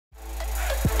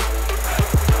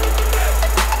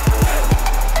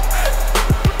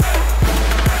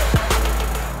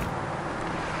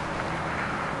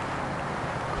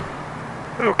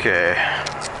Okay.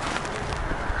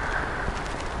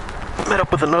 Met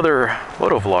up with another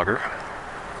moto vlogger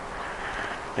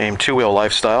named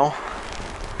 2WheelLifestyle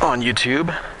on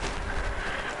YouTube.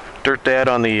 Dirt Dad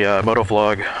on the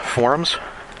motovlog forums.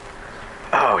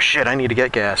 Oh shit, I need to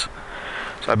get gas.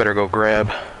 So I better go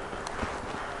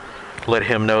let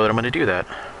him know that I'm going to do that.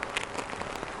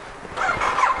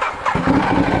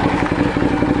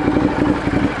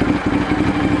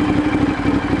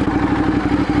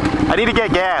 I need to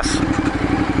get gas.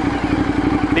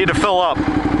 Need to fill up.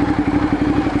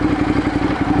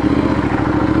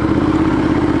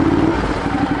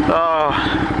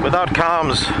 Without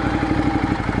comms,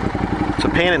 it's a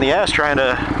pain in the ass trying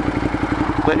to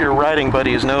let your riding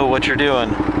buddies know what you're doing.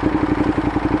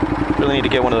 Really need to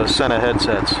get one of those Sena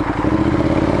headsets.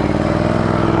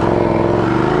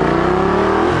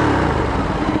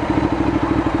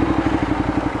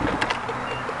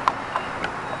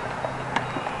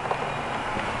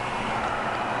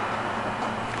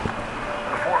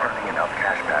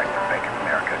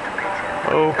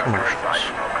 Oh, commercials.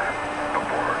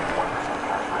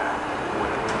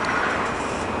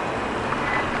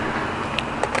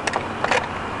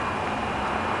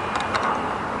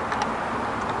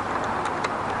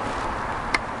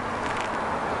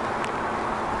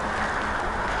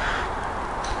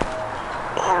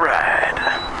 All right.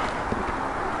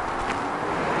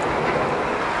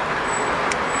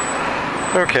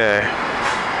 Okay.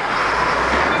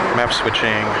 Map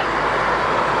switching.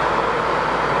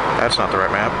 That's not the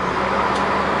right map.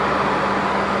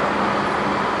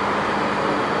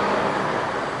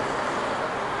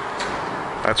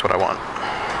 That's what I want.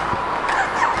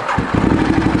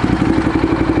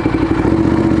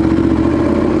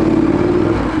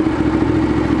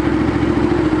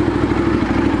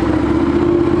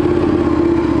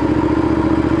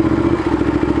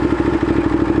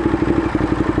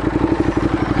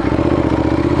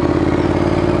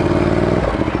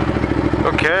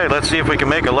 Okay, let's see if we can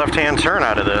make a left-hand turn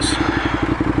out of this. A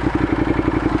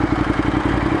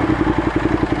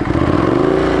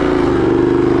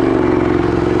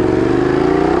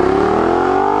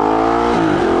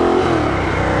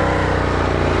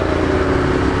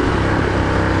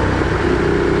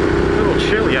little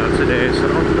chilly out today, so I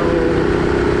don't know.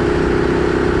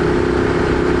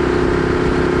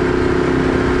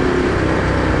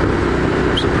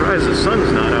 I'm surprised the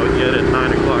sun's not out yet at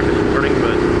 9 o'clock in the morning,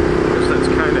 but that's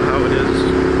kind of how it is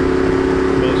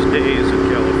most days in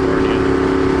California,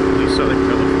 at least Southern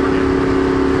California.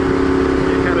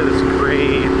 Yeah, kind of this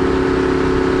gray,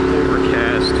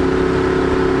 overcast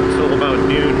until about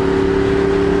noon.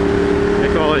 They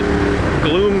call it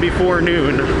gloom before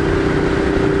noon.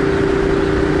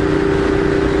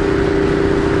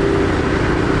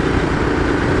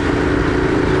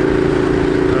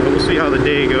 We'll see how the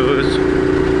day goes.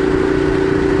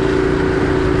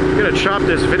 Chop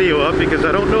this video up because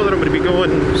I don't know that I'm going to be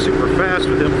going super fast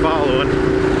with him following.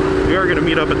 We are going to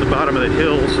meet up at the bottom of the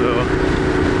hill, so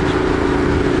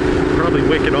probably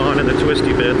wicked on in the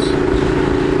twisty bits.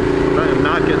 But I am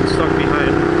not getting stuck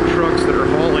behind trucks that are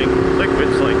hauling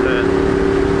liquids like that.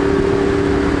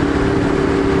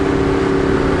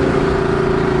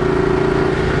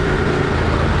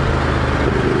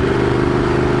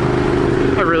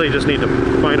 I really just need to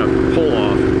find a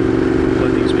pull-off.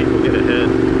 Let these people get ahead.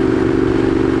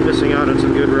 Missing out on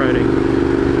some good riding.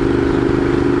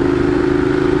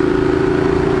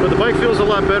 But the bike feels a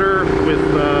lot better with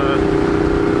a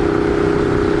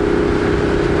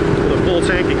full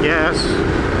tank of gas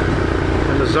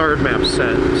and the Zard map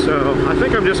set. So I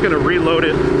think I'm just going to reload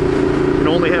it and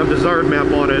only have the Zard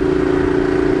map on it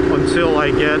until I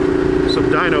get some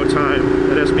dyno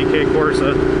time at SBK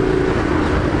Corsa.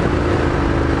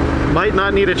 Might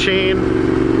not need a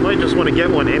chain. Might just want to get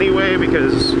one anyway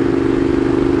because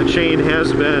the chain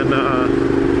has been, I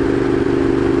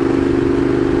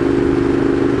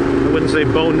wouldn't say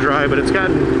bone dry, but it's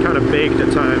gotten kind of baked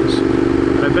at times.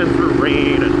 And I've been through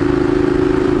rain and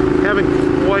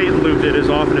haven't quite lubed it as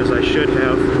often as I should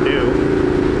have for new.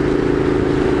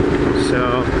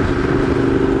 So,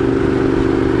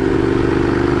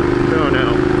 don't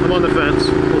know. I'm on the fence.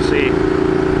 We'll see.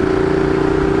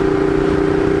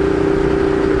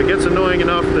 If it gets annoying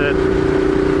enough that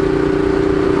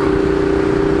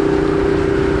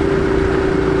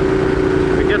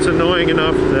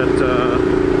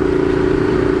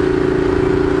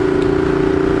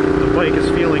the bike is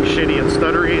feeling shitty and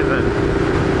stuttery,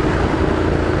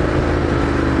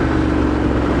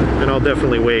 then I'll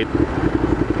definitely wait.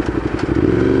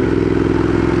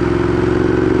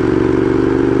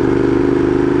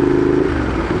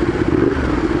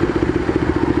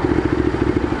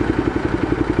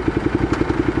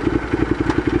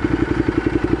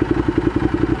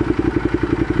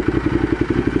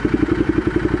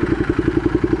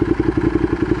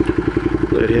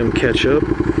 him catch up.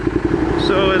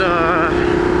 So it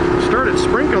started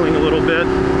sprinkling a little bit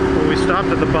when we stopped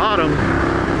at the bottom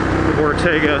of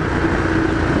Ortega.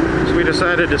 So we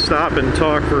decided to stop and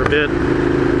talk for a bit.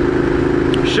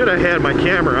 Should have had my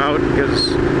camera out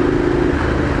because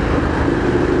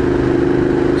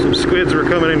some squids were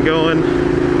coming and going,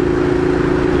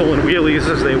 pulling wheelies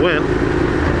as they went.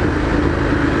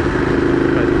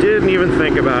 I didn't even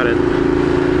think about it.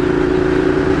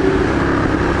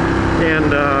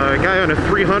 And a guy on a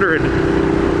 300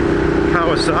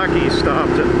 Kawasaki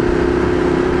stopped and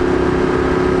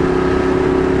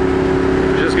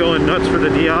just going nuts for the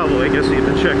Diablo. I guess he'd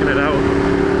been checking it out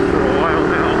for a while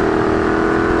now.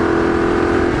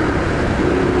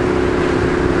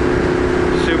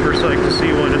 Super psyched to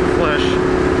see one in the flesh.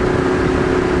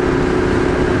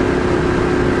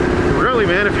 Really,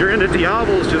 man, if you're into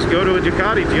Diablos, just go to a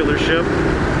Ducati dealership.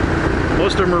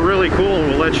 Most of them are really cool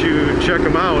and will let you check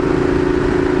them out.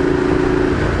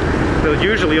 They'll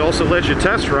usually also let you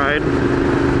test ride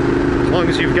as long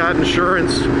as you've got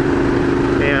insurance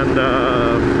and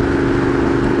a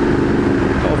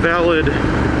valid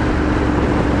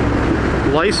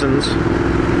license,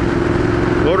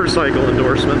 motorcycle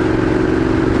endorsement.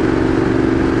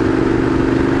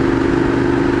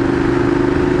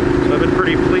 So I've been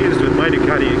pretty pleased with my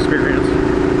Ducati experience.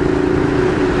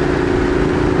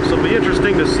 So it'll be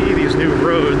interesting to see these new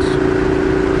roads.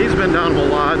 He's been down them a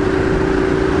lot.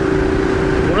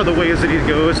 One of the ways that he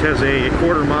goes has a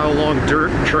quarter-mile long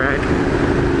dirt track.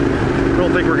 I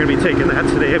don't think we're going to be taking that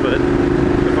today, but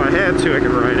if I had to, I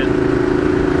could ride it.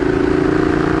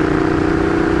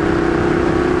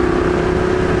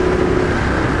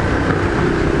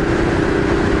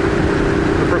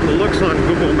 But from the looks on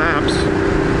Google Maps,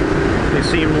 they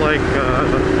seem like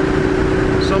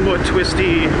somewhat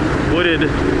twisty, wooded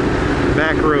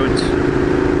back roads.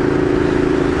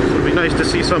 So it'd be nice to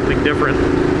see something different.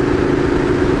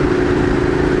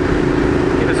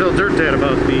 Tell Dirt Dad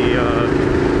about the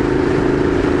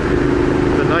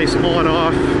nice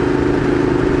on-off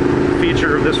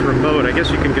feature of this remote. I guess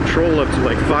you can control up to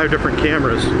like 5 different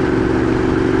cameras.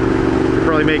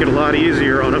 Probably make it a lot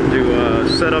easier on him to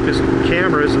set up his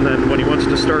cameras, and then when he wants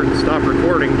to start and stop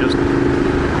recording, just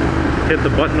hit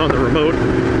the button on the remote.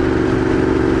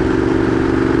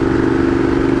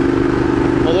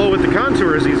 Although with the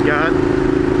contours he's got,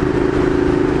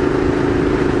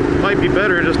 might be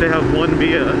better just to have one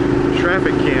be a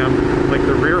traffic cam, like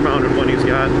the rear mounted one he's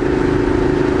got.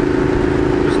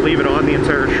 Just leave it on the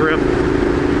entire trip.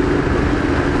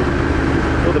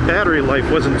 Well, the battery life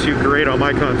wasn't too great on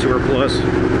my Contour Plus.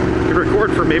 You could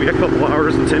record for maybe a couple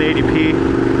hours in 1080p,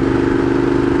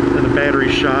 and the battery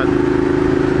shot.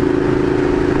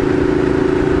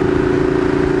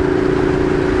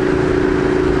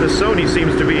 The Sony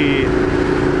seems to be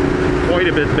quite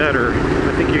a bit better.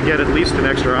 I think you get at least an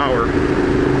extra hour.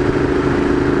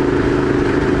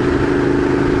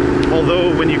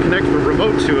 Although when you connect the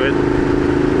remote to it,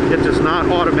 it does not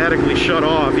automatically shut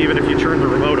off even if you turn the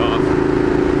remote off.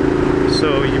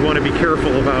 So you want to be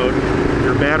careful about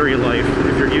your battery life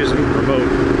if you're using the remote.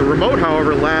 The remote,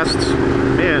 however, lasts,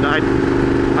 man, I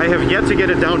have yet to get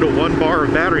it down to 1 bar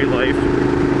of battery life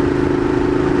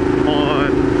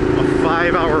on a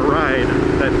 5-hour ride.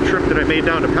 That trip that I made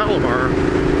down to Palomar,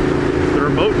 the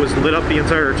remote was lit up the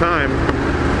entire time.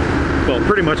 Well,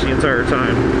 pretty much the entire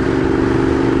time.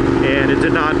 And it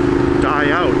did not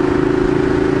die out.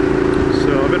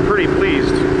 So I've been pretty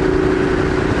pleased.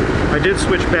 I did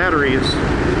switch batteries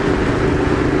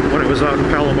when I was out in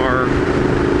Palomar,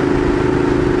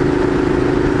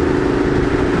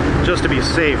 just to be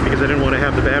safe, because I didn't want to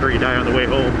have the battery die on the way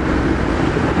home.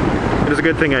 It was a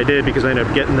good thing I did, because I ended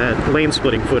up getting that lane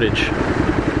splitting footage. Yeah,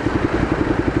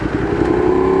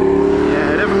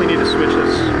 I definitely need to switch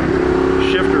this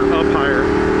shifter up higher.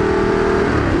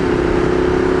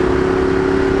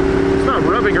 It's not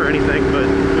rubbing or anything, but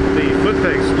the foot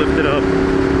pegs lifted up.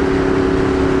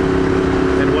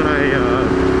 And when I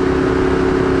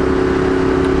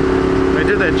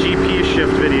did that GP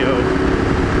shift video,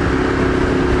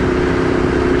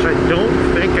 which I don't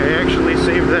think I actually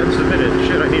saved that and submitted.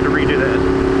 Shit, I need to redo that.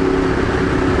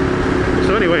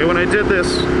 So anyway, when I did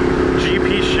this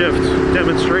GP shift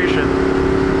demonstration,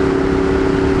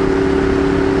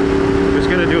 I was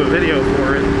going to do a video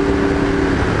for it.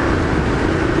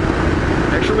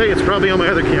 Actually, it's probably on my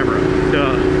other camera.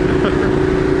 Duh.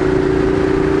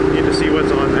 Need to see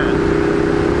what's on that.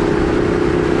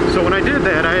 So when I did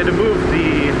that, I had to move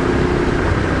the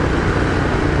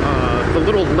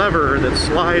little lever that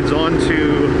slides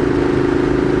onto,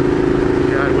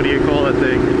 God, what do you call that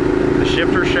thing? The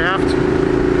shifter shaft.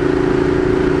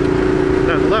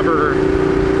 That lever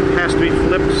be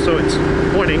flipped so it's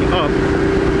pointing up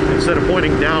instead of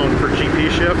pointing down for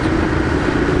GP shift.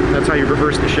 That's how you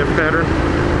reverse the shift pattern.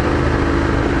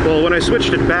 Well, when I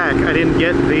switched it back, I didn't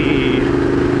get the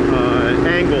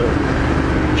angle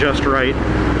just right.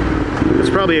 It's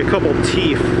probably a couple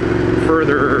teeth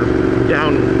further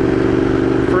down,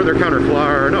 further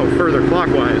further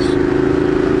clockwise.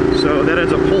 So that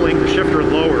ends up pulling the shifter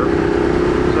lower.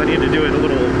 So I need to do it a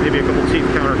little, maybe a couple teeth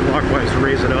counterclockwise to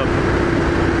raise it up.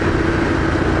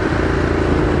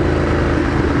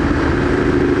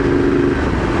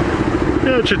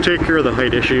 Yeah, it should take care of the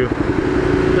height issue.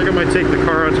 I think I might take the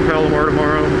car out to Palomar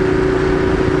tomorrow,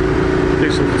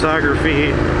 do some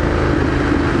photography.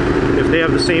 If they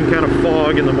have the same kind of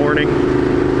fog in the morning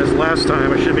as last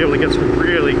time, I should be able to get some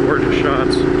really gorgeous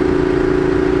shots.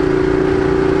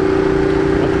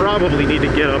 I'll probably need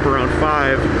to get up around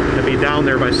 5 and be down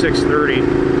there by 6:30,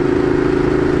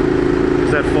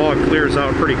 because that fog clears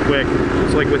out pretty quick.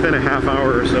 It's like within a half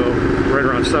hour or so, right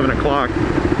around 7 o'clock.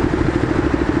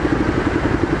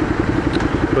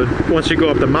 But once you go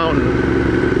up the mountain,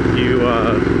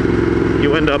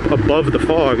 you end up above the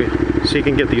fog, so you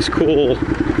can get these cool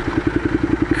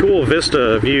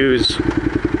vista views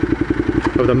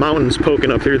of the mountains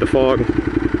poking up through the fog.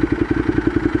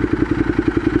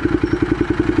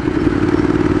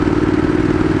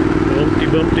 Bumpty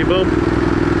bumpty bump.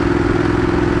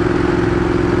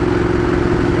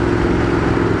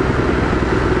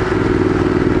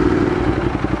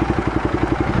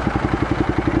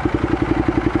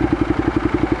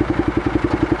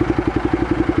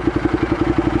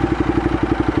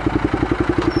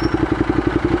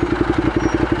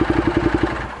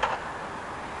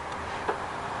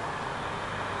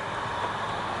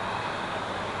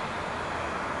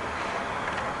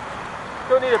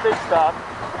 Don't need a big stop.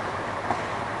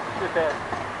 Look at that.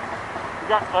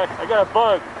 I got a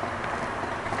bug.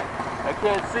 I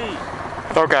can't see.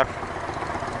 Okay.